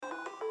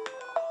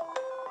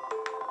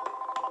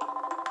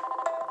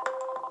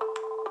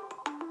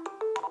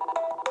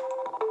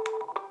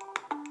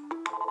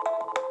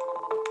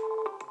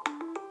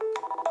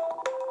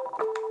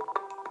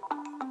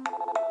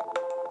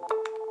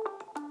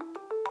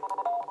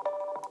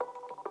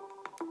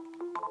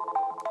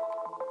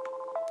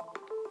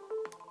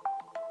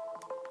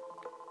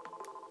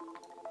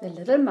The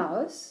little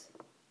mouse,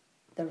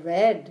 the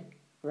red,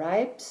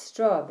 ripe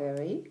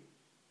strawberry,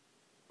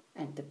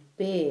 and the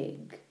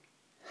big,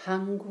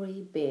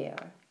 hungry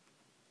bear,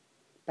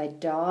 by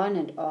Dawn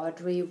and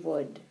Audrey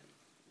Wood.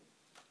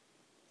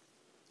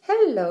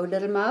 Hello,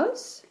 little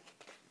mouse.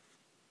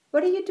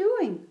 What are you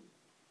doing?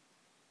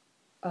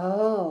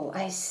 Oh,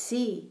 I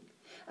see.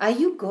 Are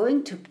you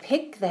going to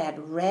pick that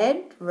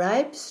red,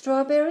 ripe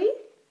strawberry?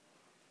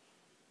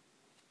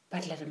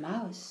 But little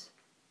mouse,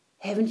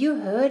 haven't you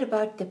heard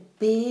about the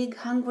big,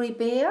 hungry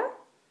bear?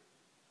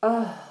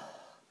 Oh,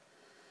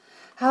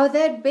 how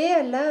that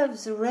bear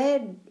loves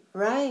red,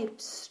 ripe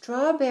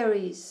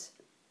strawberries.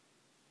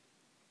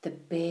 The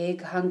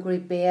big, hungry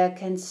bear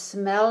can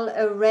smell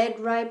a red,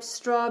 ripe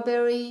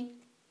strawberry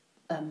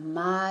a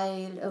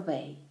mile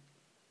away,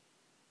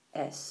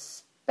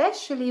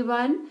 especially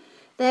one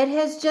that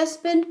has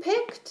just been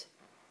picked.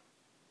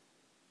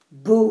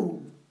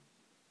 Boom,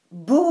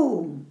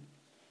 boom,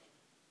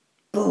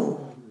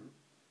 boom.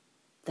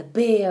 The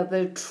bear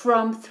will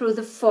tromp through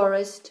the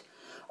forest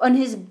on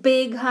his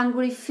big,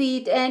 hungry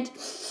feet and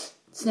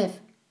sniff,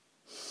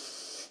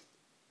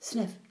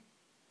 sniff,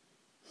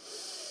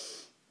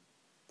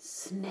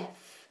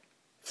 sniff.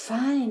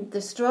 Find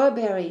the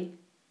strawberry,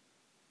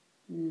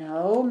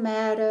 no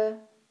matter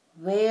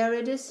where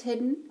it is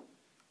hidden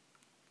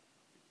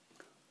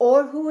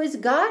or who is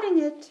guarding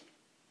it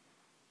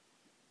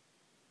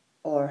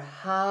or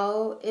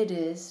how it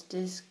is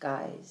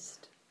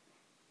disguised.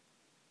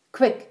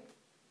 Quick!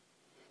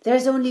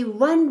 There's only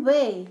one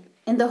way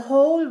in the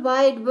whole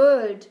wide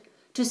world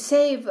to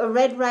save a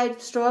red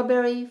ripe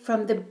strawberry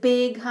from the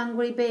big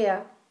hungry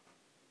bear.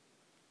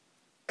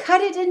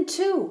 Cut it in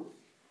two.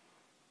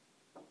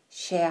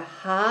 Share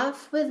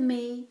half with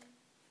me,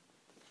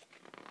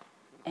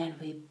 and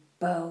we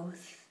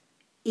both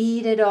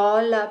eat it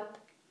all up.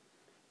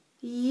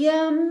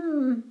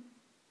 Yum!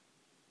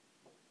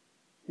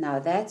 Now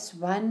that's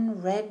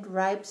one red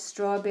ripe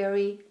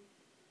strawberry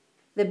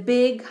the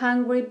big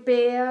hungry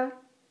bear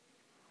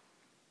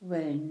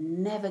will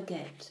never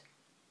get.